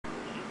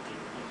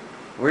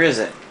Where is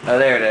it? Oh,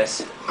 there it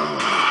is.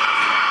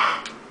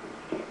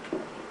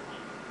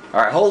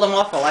 Alright, hold him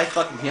off while I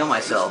fucking heal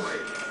myself.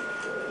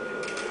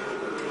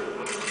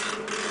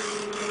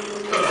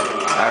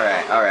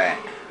 Alright, alright.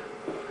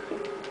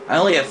 I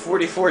only have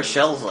 44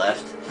 shells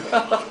left.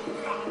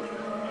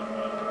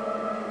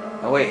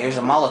 Oh wait, here's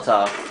a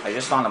Molotov. I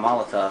just found a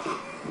Molotov.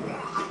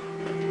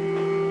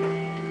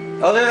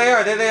 Oh, there they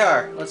are, there they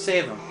are. Let's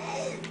save them.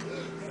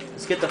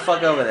 Let's get the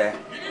fuck over there.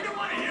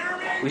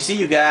 We see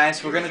you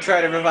guys. We're gonna try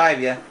to revive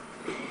you.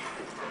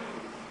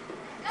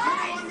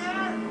 Guys,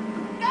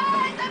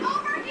 I'm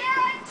over here.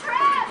 I'm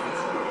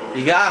trapped.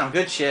 You got him.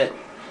 Good shit.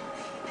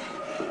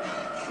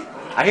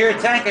 I hear a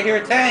tank. I hear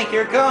a tank.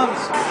 Here it comes.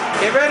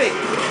 Get ready.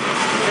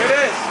 Here it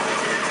is.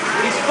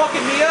 He's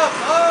fucking me up.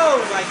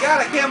 Oh my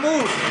god, I can't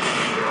move.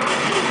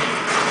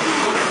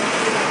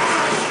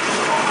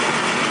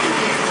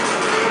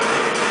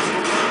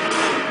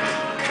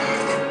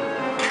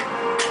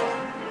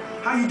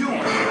 How you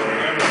doing?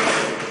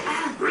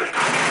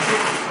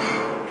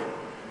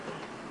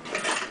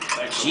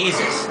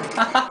 Jesus.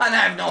 And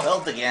I have no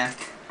health again.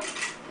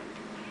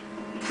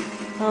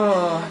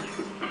 Oh.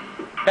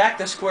 Back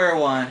to square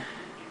one.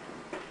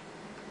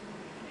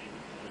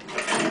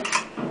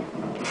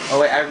 Oh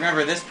wait, I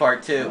remember this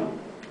part too.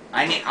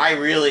 I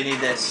really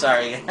need this.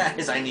 Sorry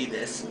guys, I need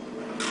this.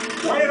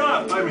 Wait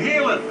up, I'm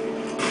healing.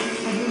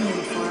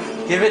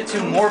 Give it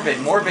to Morbid.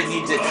 Morbid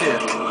needs it too.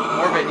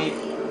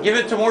 Give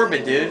it to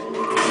Morbid, dude.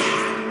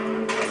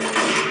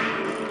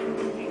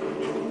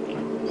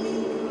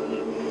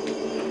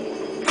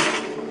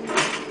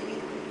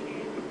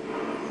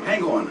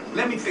 Hang on,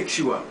 let me fix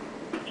you up.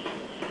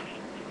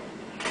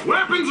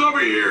 Weapons over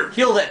here!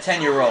 Heal that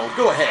 10-year-old.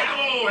 Go ahead.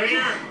 Ammo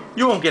here!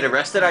 You won't get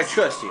arrested. I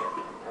trust you.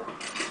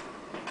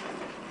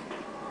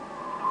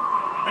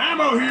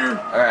 Ammo here!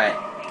 Alright.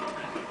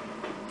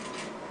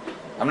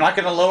 I'm not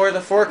going to lower the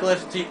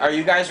forklift. Are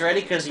you guys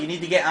ready? Because you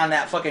need to get on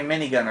that fucking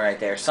minigun right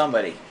there.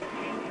 Somebody.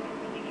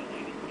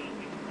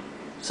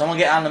 Someone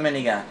get on the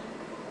minigun.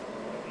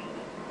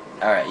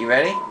 Alright, you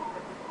ready?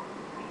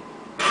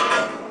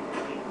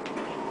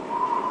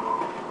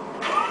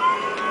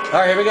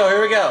 Alright, here we go,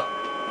 here we go.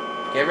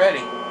 Get ready.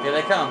 Here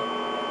they come.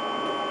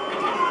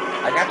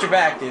 I got your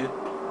back, dude.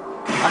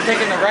 I'm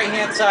taking the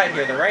right-hand side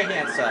here, the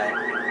right-hand side.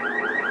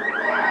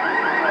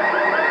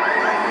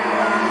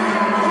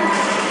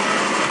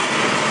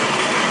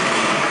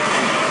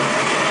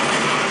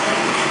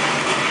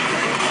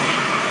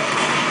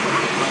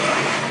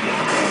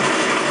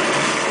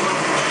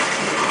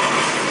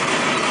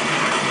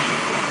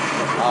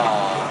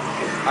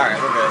 Alright,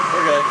 we're good,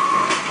 we're good.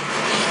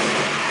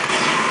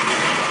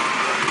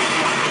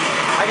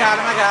 I got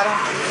him, I got him.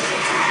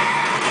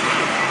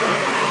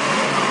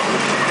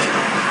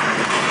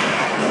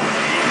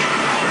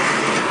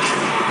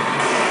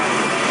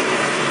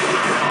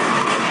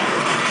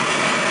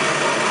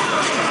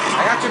 I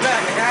got your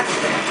back, I got you,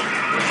 man.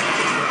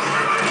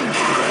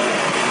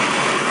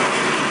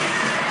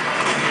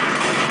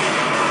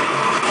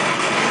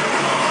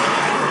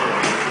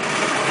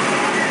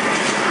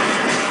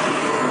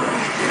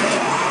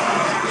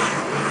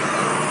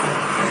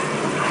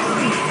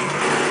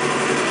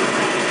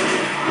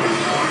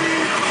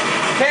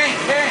 Tank,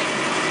 tank!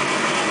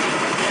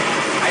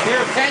 I hear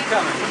a tank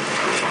coming.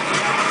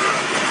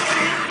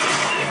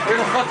 Where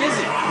the fuck is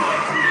he?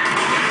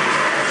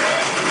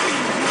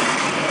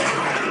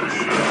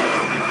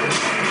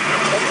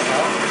 What the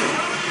hell?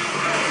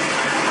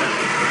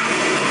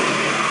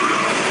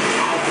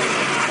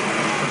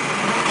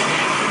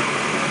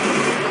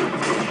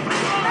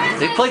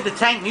 They played the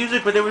tank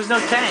music, but there was no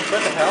tank.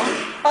 What the hell?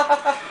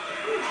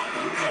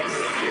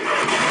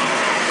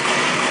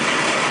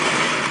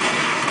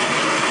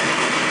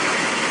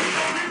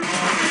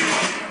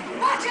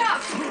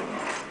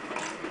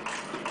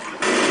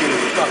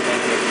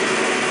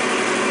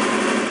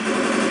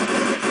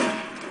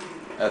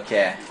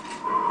 Okay.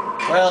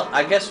 Well,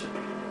 I guess,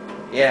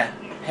 yeah.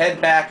 Head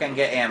back and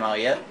get ammo.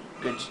 Yep.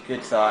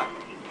 Good thought.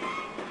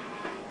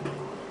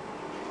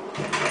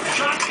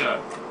 Shotgun!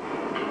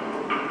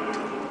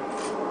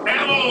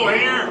 Ammo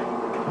here!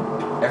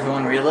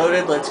 Everyone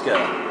reloaded. Let's go.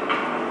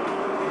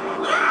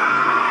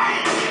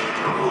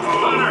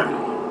 Hunter!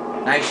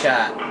 Nice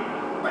shot.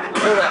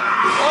 Kill that.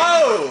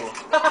 Whoa!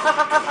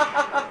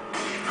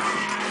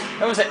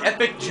 That was an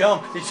epic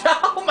jump. Did you,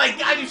 oh my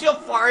god! You see how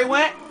far he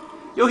went?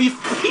 Yo, he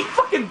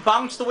fucking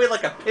bounced away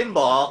like a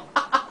pinball.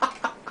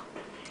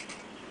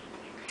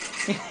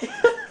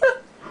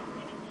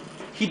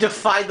 He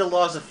defied the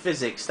laws of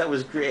physics. That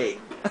was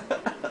great.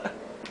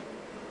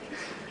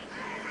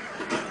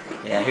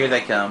 Yeah, here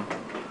they come.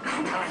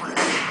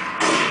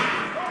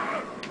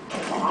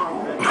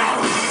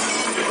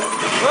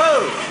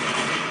 Whoa!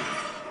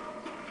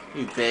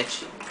 You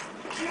bitch.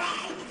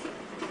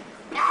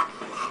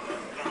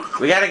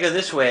 We gotta go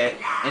this way,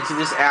 into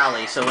this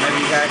alley, so whenever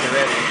you guys are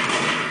ready,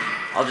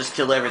 I'll just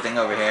kill everything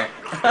over here.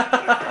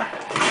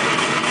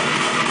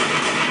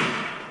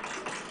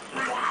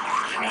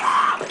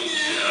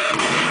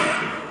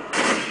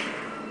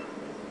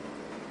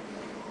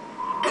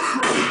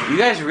 You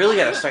guys really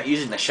gotta start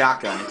using the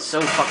shotgun. It's so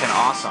fucking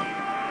awesome.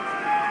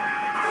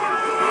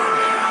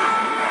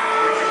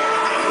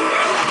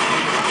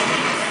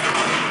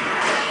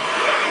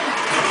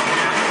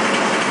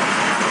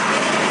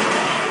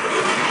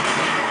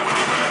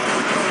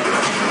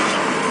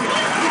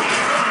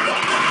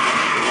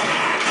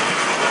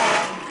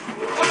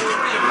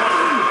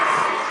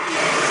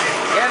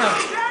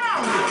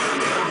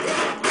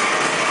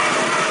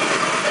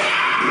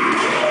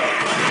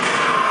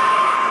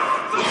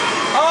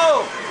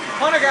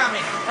 Hunter got me!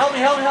 Help me,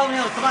 help me, help me,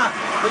 help me. Come on.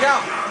 Look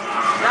out.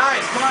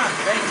 Guys, come on.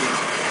 Thank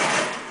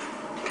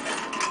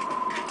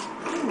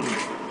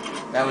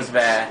you. That was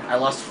bad. I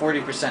lost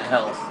 40%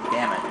 health.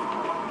 Damn it.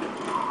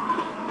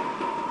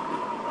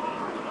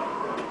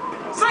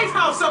 Safe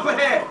house up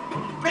ahead!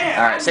 Man!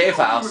 Alright, safe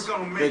I knew we house. were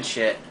gonna make Good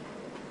shit.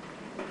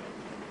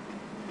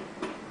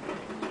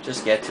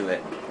 Just get to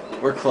it.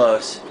 We're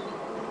close.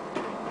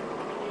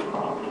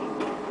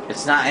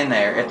 It's not in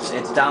there.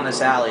 It's down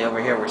this alley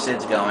over here where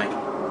Sid's going.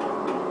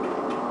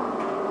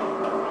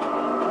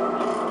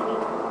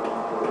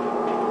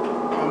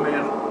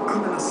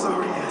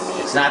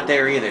 It's not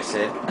there either,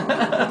 Sid.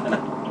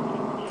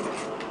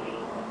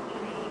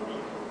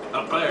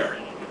 Up there.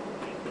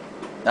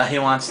 He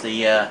wants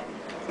the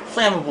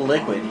flammable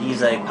liquid.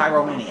 He's a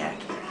pyromaniac.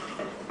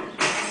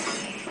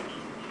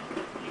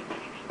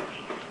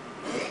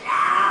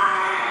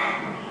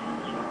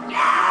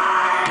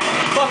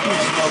 Fuck you,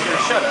 smoker.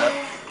 Shut up.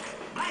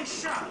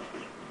 Nice shot.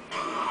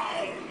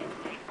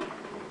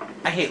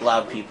 I hate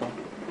loud people,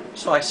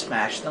 so I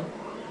smash them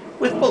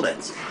with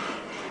bullets.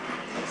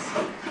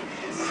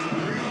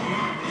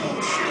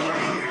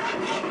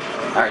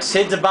 Alright,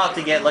 Sid's about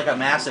to get like a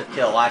massive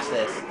kill. Watch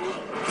this.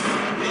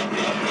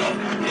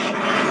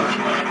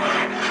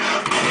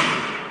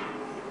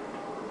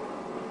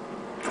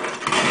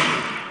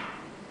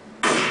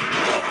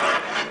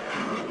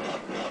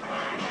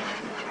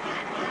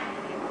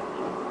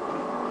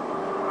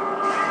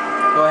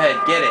 Go ahead,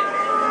 get it.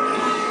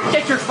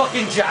 Get your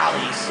fucking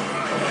jollies.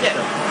 Get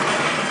them.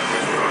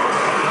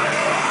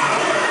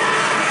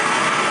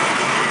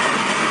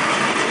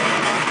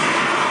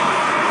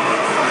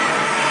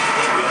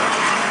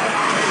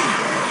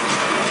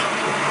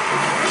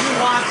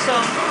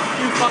 Some.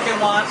 You fucking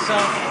want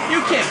some.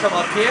 You can't come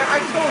up here. I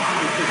told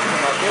you couldn't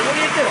come up here. What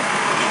are you doing?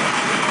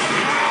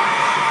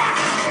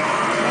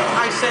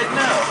 I said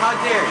no. How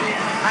dare you?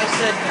 I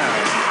said no.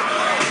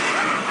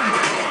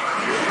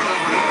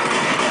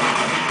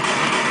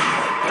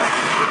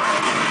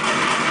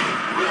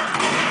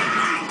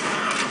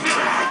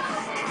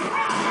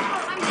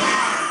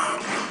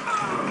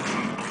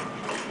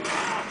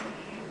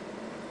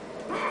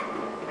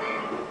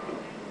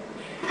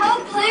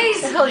 Help, please!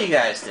 What the hell are you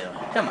guys doing?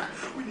 Come on.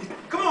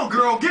 Come on,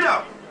 girl, get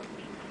up!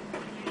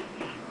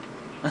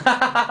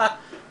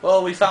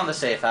 Well, we found the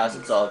safe house.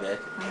 It's all good.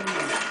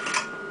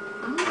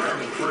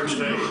 First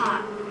aid.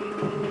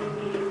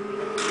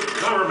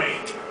 Cover me.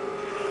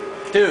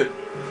 Dude.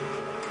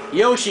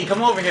 Yoshi,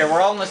 come over here.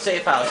 We're all in the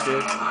safe house,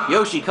 dude.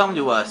 Yoshi, come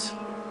to us.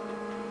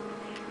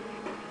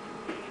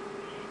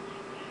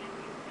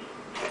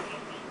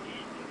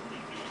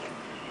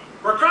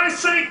 For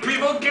Christ's sake,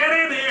 people, get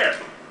in here!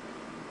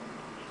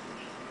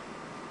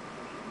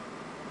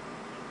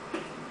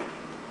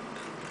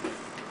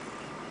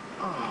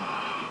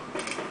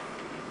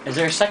 Is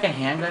there a second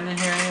handgun in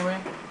here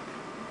anywhere?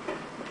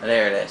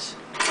 There it is.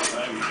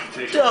 I'm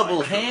taking Double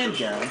my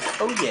handgun.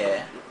 Oh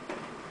yeah.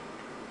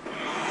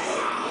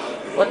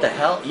 What the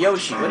hell?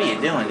 Yoshi, what are you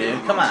doing,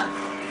 dude? Come on.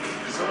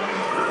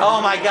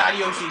 Oh my god,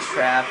 Yoshi's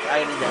trapped.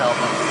 I need to help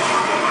him.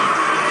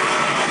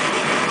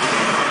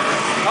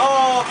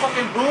 Oh,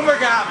 fucking Boomer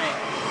got me.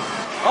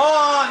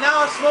 Oh,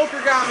 now a Smoker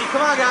got me.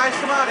 Come on, guys.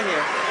 Come out of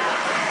here.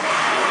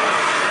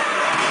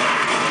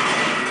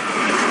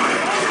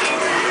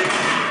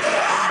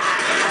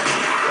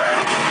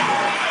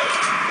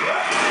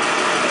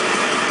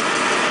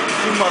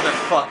 You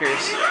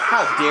motherfuckers.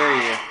 How dare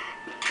you?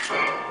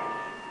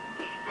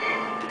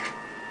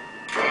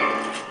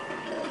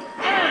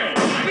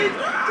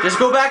 Just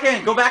go back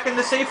in. Go back in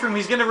the safe room.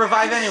 He's gonna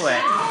revive anyway.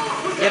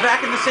 Get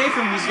back in the safe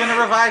room. He's gonna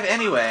revive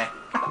anyway.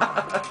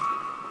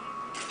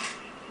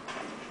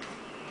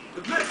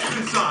 The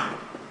Mexican sign.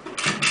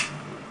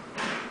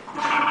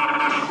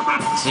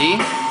 See?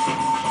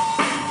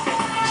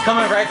 He's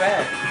coming right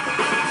back.